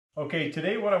Okay,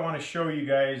 today what I want to show you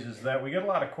guys is that we get a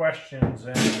lot of questions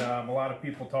and a lot of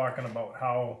people talking about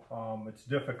how it's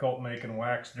difficult making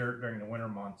wax dirt during the winter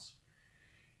months.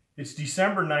 It's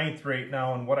December 9th right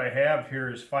now, and what I have here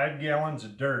is 5 gallons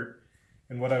of dirt.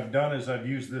 And what I've done is I've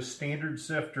used this standard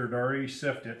sifter to already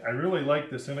sift it. I really like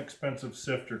this inexpensive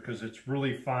sifter because it's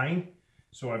really fine.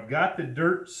 So I've got the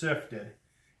dirt sifted,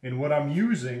 and what I'm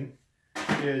using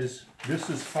is, this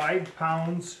is 5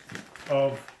 pounds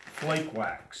of flake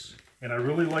wax, and I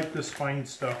really like this fine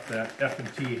stuff that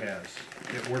F&T has.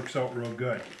 It works out real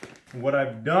good. And what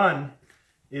I've done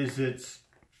is it's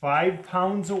 5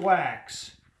 pounds of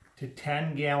wax to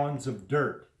 10 gallons of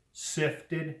dirt,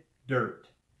 sifted dirt,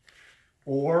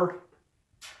 or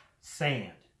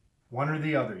sand, one or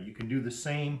the other. You can do the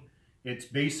same. It's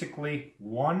basically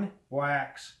 1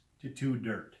 wax to 2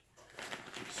 dirt.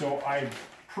 So I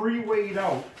pre-weighed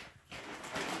out,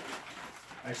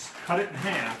 I cut it in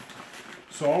half.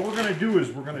 So all we're going to do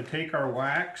is we're going to take our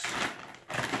wax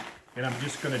and I'm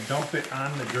just going to dump it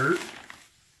on the dirt,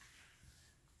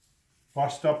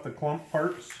 bust up the clump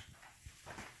parts,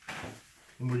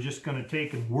 and we're just going to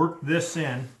take and work this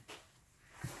in,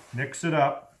 mix it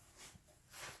up.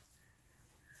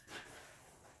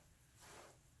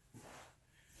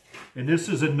 And this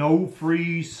is a no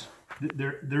freeze.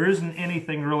 There isn't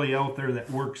anything really out there that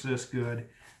works this good.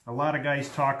 A lot of guys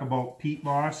talk about peat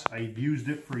moss. I've used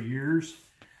it for years.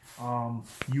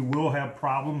 You will have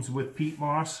problems with peat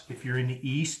moss if you're in the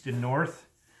east and north.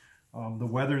 The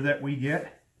weather that we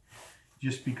get,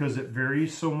 just because it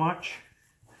varies so much.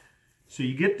 So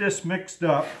you get this mixed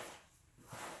up.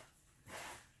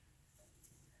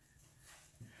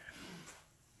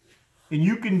 And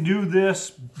you can do this,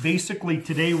 basically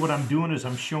today what I'm doing is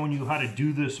I'm showing you how to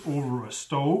do this over a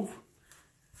stove.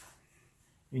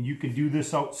 And you can do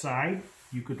this outside.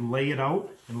 You could lay it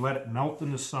out and let it melt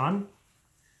in the sun.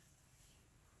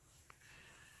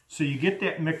 So you get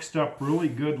that mixed up really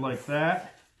good like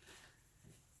that.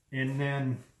 And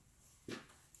then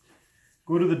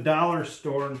go to the dollar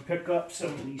store and pick up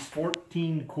some of these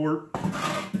 14-quart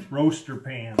roaster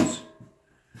pans.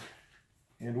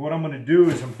 And what I'm going to do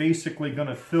is I'm basically going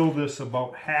to fill this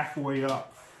about halfway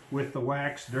up with the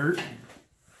wax dirt.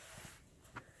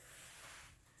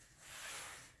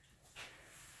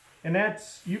 And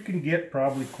that's, you can get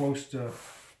probably close to,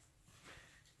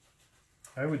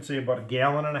 I would say about 1.5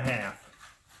 gallons.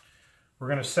 We're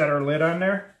going to set our lid on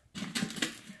there.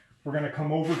 We're going to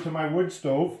come over to my wood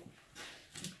stove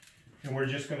and we're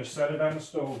just going to set it on the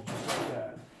stove just like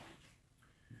that.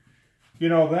 You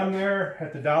know, them there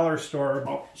at the dollar store are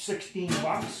about 16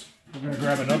 bucks. We're going to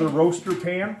grab another roaster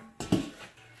pan.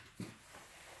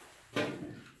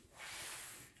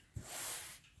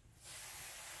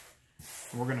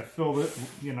 We're going to fill it,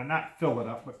 you know, not fill it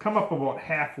up, but come up about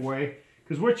halfway.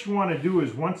 Because what you want to do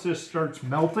is once this starts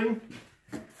melting,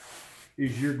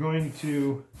 is you're going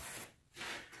to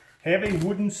have a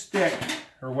wooden stick,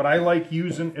 or what I like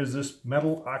using is this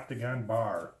metal octagon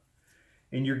bar.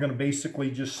 And you're going to basically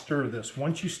just stir this.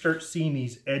 Once you start seeing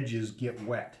these edges get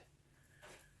wet.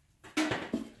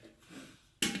 And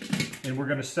we're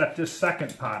going to set this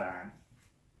second pot on.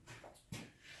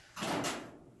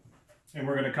 And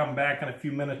we're going to come back in a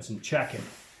few minutes and check it.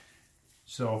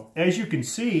 So as you can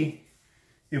see,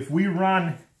 if we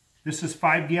run, this is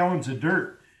 5 gallons of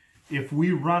dirt. If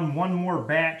we run one more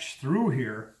batch through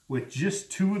here with just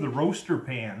 2 of the roaster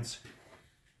pans,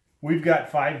 we've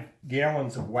got 5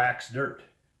 gallons of wax dirt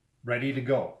ready to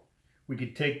go. We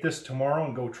could take this tomorrow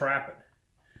and go trap it.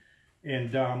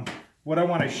 And what I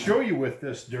want to show you with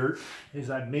this dirt is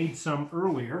I've made some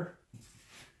earlier.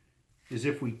 Is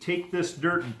if we take this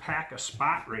dirt and pack a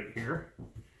spot right here,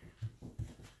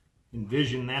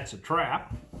 envision that's a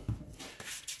trap,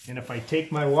 and if I take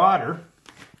my water,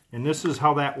 and this is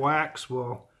how that wax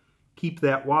will keep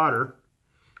that water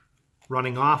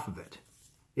running off of it.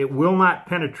 It will not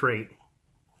penetrate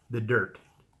the dirt,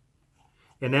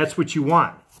 and that's what you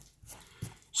want.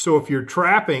 So if you're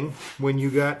trapping when you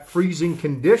got freezing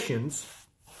conditions,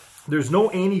 there's no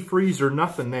antifreeze or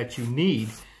nothing that you need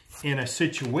in a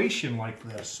situation like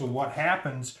this. So what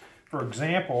happens, for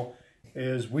example,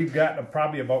 is we've gotten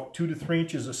probably about 2 to 3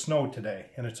 inches of snow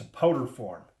today, and it's a powder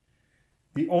form.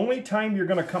 The only time you're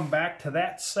going to come back to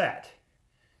that set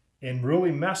and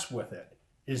really mess with it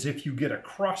is if you get a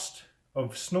crust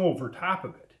of snow over top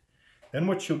of it. Then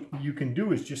what you can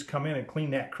do is just come in and clean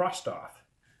that crust off.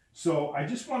 So I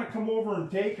just want to come over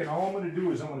and take, and all I'm going to do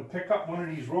is I'm going to pick up one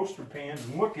of these roaster pans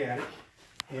and look at it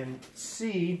and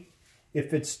see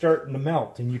if it's starting to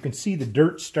melt. And you can see the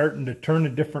dirt starting to turn a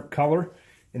different color,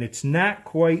 and it's not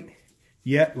quite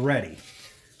yet ready.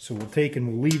 So we'll take and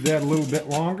we'll leave that a little bit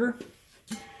longer.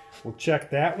 We'll check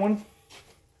that one.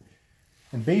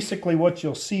 And basically what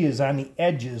you'll see is on the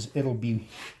edges,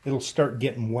 it'll start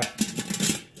getting wet.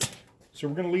 So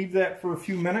we're going to leave that for a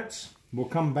few minutes. We'll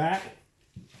come back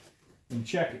and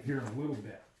check it here in a little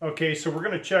bit. Okay, so we're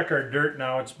going to check our dirt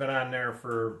now. It's been on there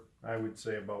for, I would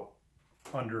say, about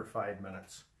under 5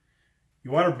 minutes. You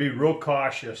want to be real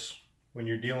cautious when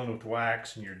you're dealing with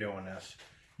wax and you're doing this.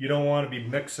 You don't want to be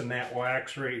mixing that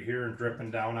wax right here and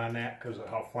dripping down on that because of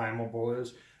how flammable it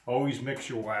is. Always mix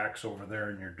your wax over there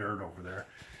and your dirt over there.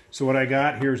 So what I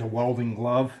got here is a welding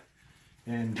glove,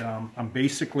 and I'm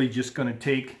basically just going to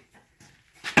take,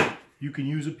 you can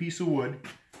use a piece of wood,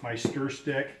 my stir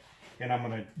stick, and I'm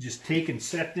going to just take and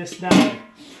set this down.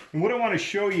 And what I want to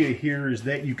show you here is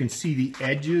that you can see the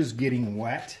edges getting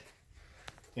wet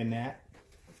in that.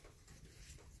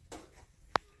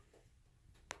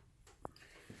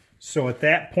 So at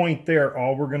that point there,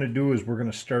 all we're going to do is we're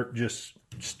going to start just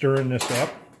stirring this up.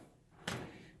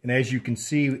 And as you can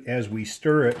see, as we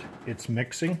stir it, it's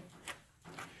mixing.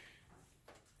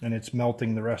 And it's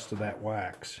melting the rest of that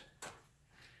wax.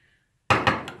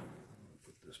 Put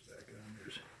this back on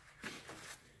there.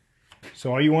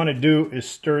 So all you want to do is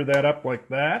stir that up like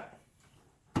that.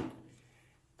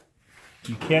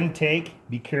 You can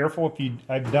be careful if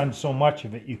I've done so much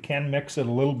of it, you can mix it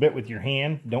a little bit with your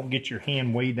hand. Don't get your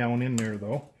hand way down in there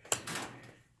though.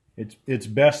 It's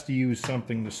best to use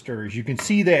something to stir. As you can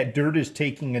see, that dirt is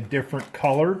taking a different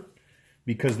color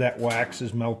because that wax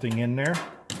is melting in there.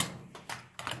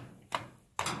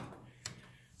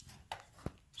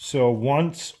 So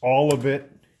once all of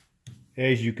it,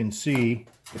 as you can see,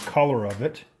 the color of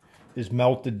it is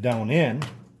melted down in,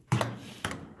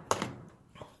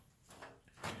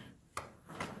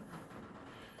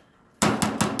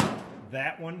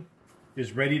 that one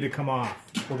is ready to come off.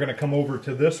 We're going to come over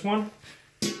to this one.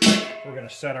 We're going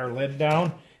to set our lid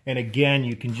down. And again,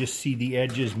 you can just see the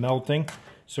edges melting.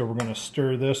 So we're going to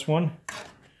stir this one.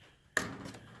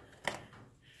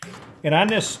 And on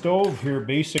this stove here,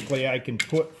 basically I can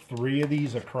put 3 of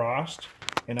these across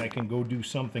and I can go do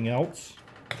something else.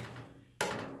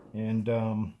 And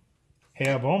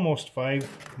have almost 5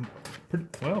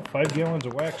 gallons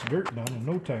of wax dirt done in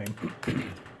no time.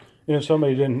 And if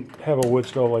somebody didn't have a wood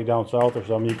stove like down south or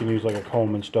something, you can use like a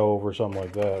Coleman stove or something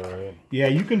like that, right? Yeah,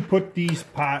 you can put these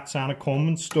pots on a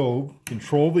Coleman stove,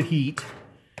 control the heat,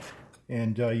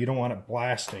 and you don't want it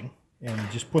blasting.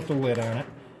 And just put the lid on it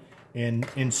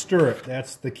and stir it.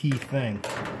 That's the key thing.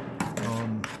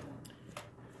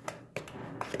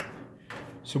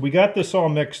 So we got this all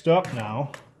mixed up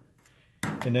now.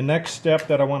 And the next step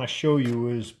that I want to show you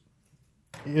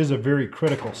is a very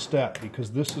critical step,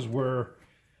 because this is where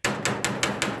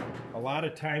a lot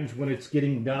of times when it's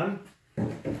getting done,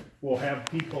 we'll have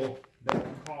people that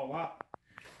will call up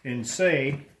and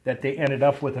say that they ended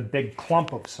up with a big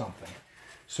clump of something.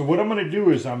 So what I'm going to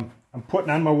do is I'm putting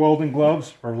on my welding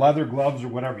gloves or leather gloves or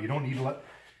whatever. You don't need to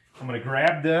I'm going to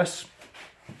grab this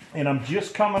and I'm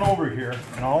just coming over here,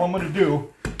 and all I'm going to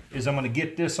do is I'm going to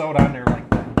get this out on there like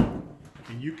that.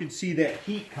 And you can see that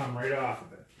heat come right off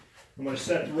of it. I'm going to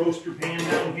set the roaster pan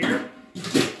down here.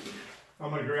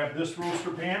 I'm going to grab this roaster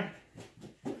pan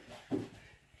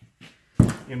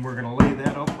and we're going to lay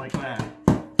that out like that.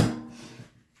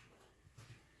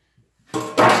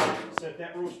 Set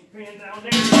that roaster pan down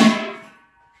there.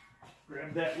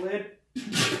 Grab that lid.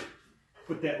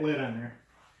 Put that lid on there.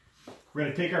 We're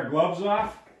going to take our gloves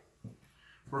off.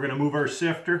 We're going to move our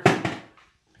sifter.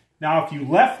 Now, if you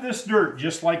left this dirt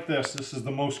just like this is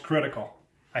the most critical.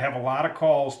 I have a lot of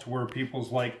calls to where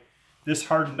people's like, this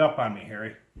hardened up on me,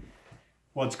 Harry.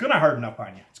 Well, it's going to harden up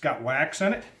on you. It's got wax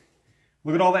in it.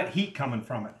 Look at all that heat coming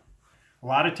from it. A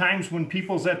lot of times when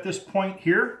people's at this point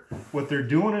here, what they're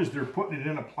doing is they're putting it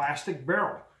in a plastic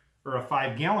barrel or a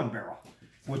 5-gallon barrel.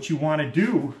 What you want to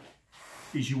do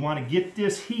is you want to get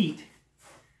this heat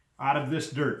out of this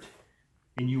dirt,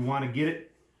 and you want to get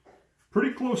it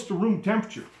pretty close to room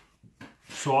temperature.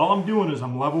 So all I'm doing is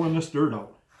I'm leveling this dirt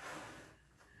out.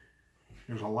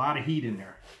 There's a lot of heat in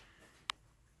there.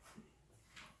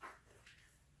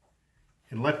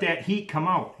 And let that heat come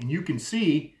out. And you can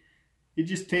see it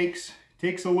just takes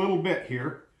a little bit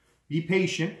here. Be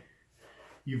patient.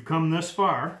 You've come this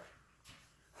far.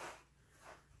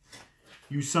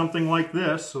 Use something like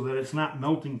this so that it's not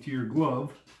melting to your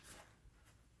glove.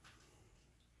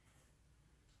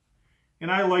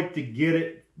 And I like to get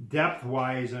it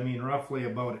depth-wise, I mean roughly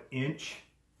about 1 inch.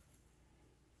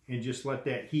 And just let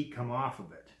that heat come off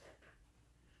of it.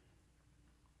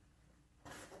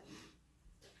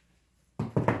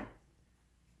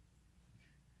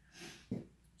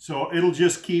 So it'll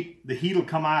just keep, the heat will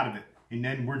come out of it, and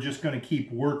then we're just going to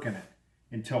keep working it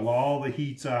until all the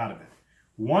heat's out of it.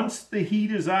 Once the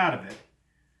heat is out of it,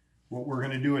 what we're going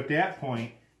to do at that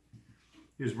point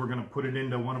is we're going to put it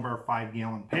into one of our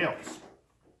 5-gallon pails.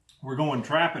 We're going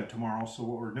trapping tomorrow, so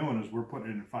what we're doing is we're putting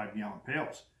it in 5-gallon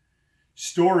pails.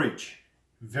 Storage,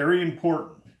 very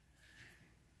important.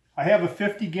 I have a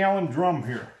 50-gallon drum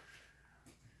here.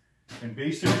 And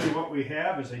basically what we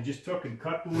have is I just took and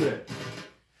cut the lid.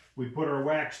 We put our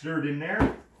wax dirt in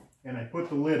there, and I put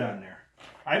the lid on there.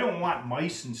 I don't want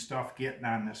mice and stuff getting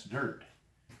on this dirt.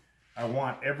 I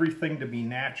want everything to be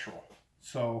natural.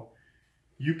 So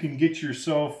you can get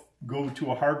yourself, go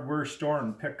to a hardware store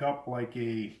and pick up like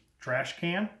a trash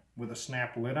can with a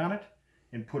snap lid on it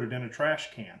and put it in a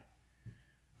trash can.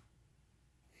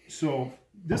 So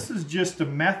this is just a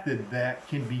method that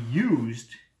can be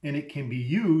used, and it can be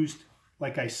used,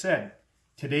 like I said,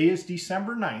 today is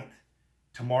December 9th.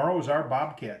 Tomorrow is our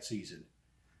bobcat season,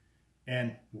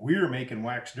 and we're making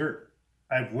wax dirt.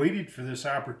 I've waited for this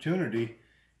opportunity.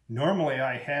 Normally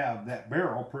I have that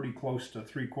barrel pretty close to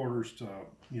 3/4 to,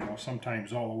 you know,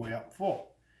 sometimes all the way up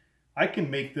full. I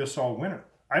can make this all winter.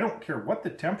 I don't care what the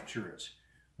temperature is.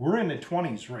 We're in the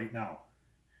 20s right now.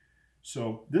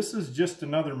 So this is just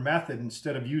another method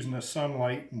instead of using the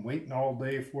sunlight and waiting all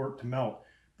day for it to melt.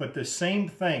 But the same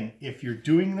thing, if you're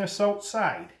doing this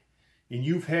outside and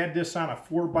you've had this on a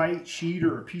 4x8 sheet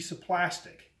or a piece of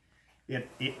plastic, it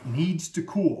needs to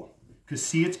cool. Because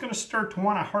see, it's going to start to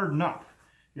want to harden up.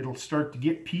 It'll start to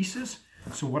get pieces.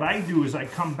 So what I do is I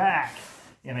come back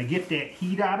and I get that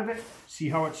heat out of it. See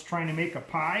how it's trying to make a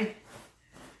pie?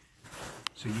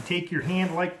 So you take your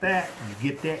hand like that and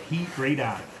you get that heat right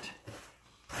out of it.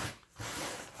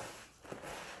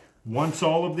 Once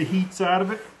all of the heat's out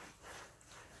of it,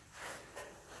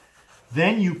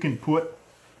 then you can put,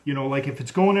 you know, like if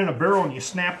it's going in a barrel and you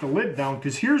snap the lid down,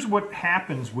 because here's what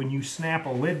happens when you snap a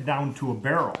lid down to a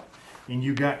barrel and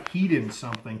you got heat in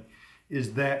something,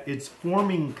 is that it's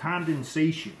forming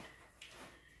condensation.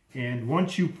 And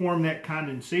once you form that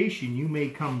condensation, you may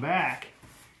come back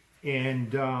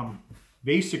and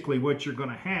basically what you're going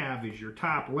to have is your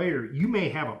top layer. You may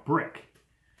have a brick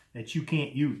that you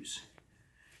can't use.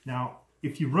 Now,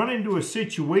 if you run into a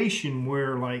situation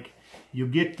where like you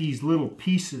get these little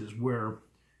pieces where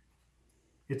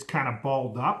it's kind of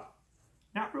balled up,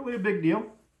 not really a big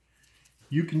deal.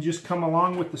 You can just come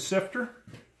along with the sifter,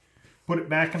 put it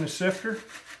back in the sifter,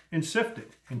 and sift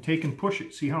it, and take and push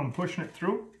it. See how I'm pushing it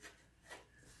through?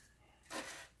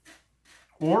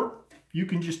 Or you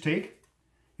can just take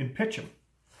and pitch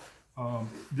them.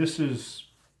 This is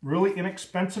really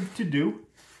inexpensive to do.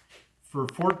 For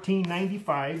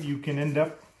 $14.95, you can end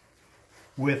up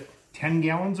with 10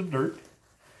 gallons of dirt.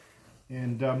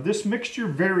 And this mixture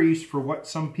varies for what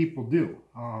some people do.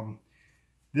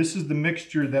 This is the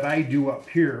mixture that I do up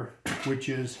here, which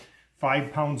is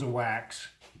 5 pounds of wax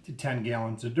to 10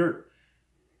 gallons of dirt.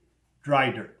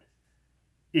 Dry dirt.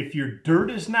 If your dirt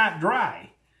is not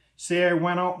dry, say I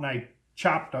went out and I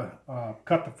chopped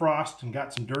cut the frost and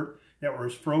got some dirt that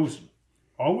was frozen.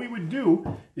 All we would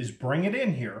do is bring it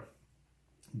in here,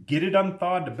 get it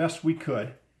unthawed the best we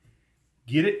could,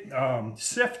 get it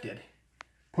sifted,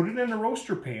 put it in the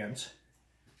roaster pans,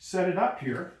 set it up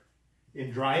here,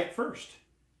 and dry it first.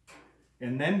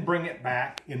 And then bring it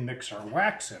back and mix our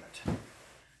wax in it.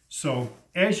 So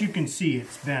as you can see,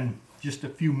 it's been just a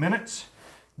few minutes.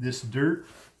 This dirt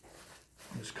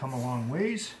has come a long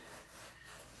ways.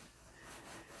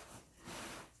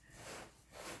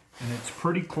 And it's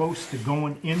pretty close to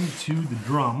going into the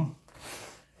drum.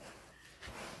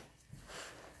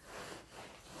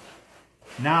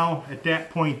 Now, at that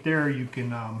point there, you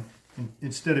can,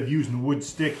 instead of using a wood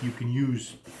stick, you can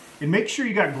use, and make sure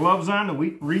you got gloves on.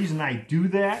 The reason I do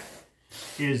that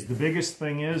is the biggest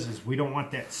thing is we don't want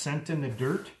that scent in the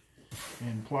dirt.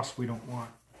 And plus, we don't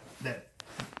want that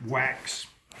wax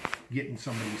getting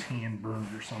somebody's hand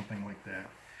burned or something like that.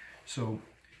 So,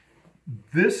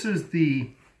 this is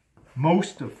the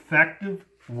most effective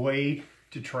way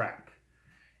to trap.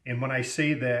 And when I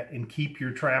say that, and keep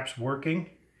your traps working,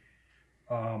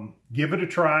 give it a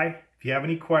try. If you have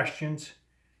any questions,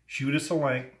 shoot us a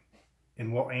link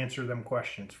and we'll answer them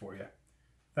questions for you.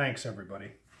 Thanks,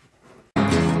 everybody.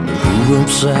 Grew up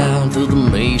south of the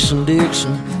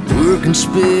Mason-Dixon, working,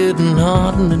 spitting,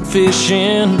 hunting, and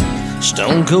fishing.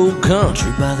 Stone cold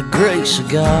country by the grace of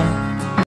God.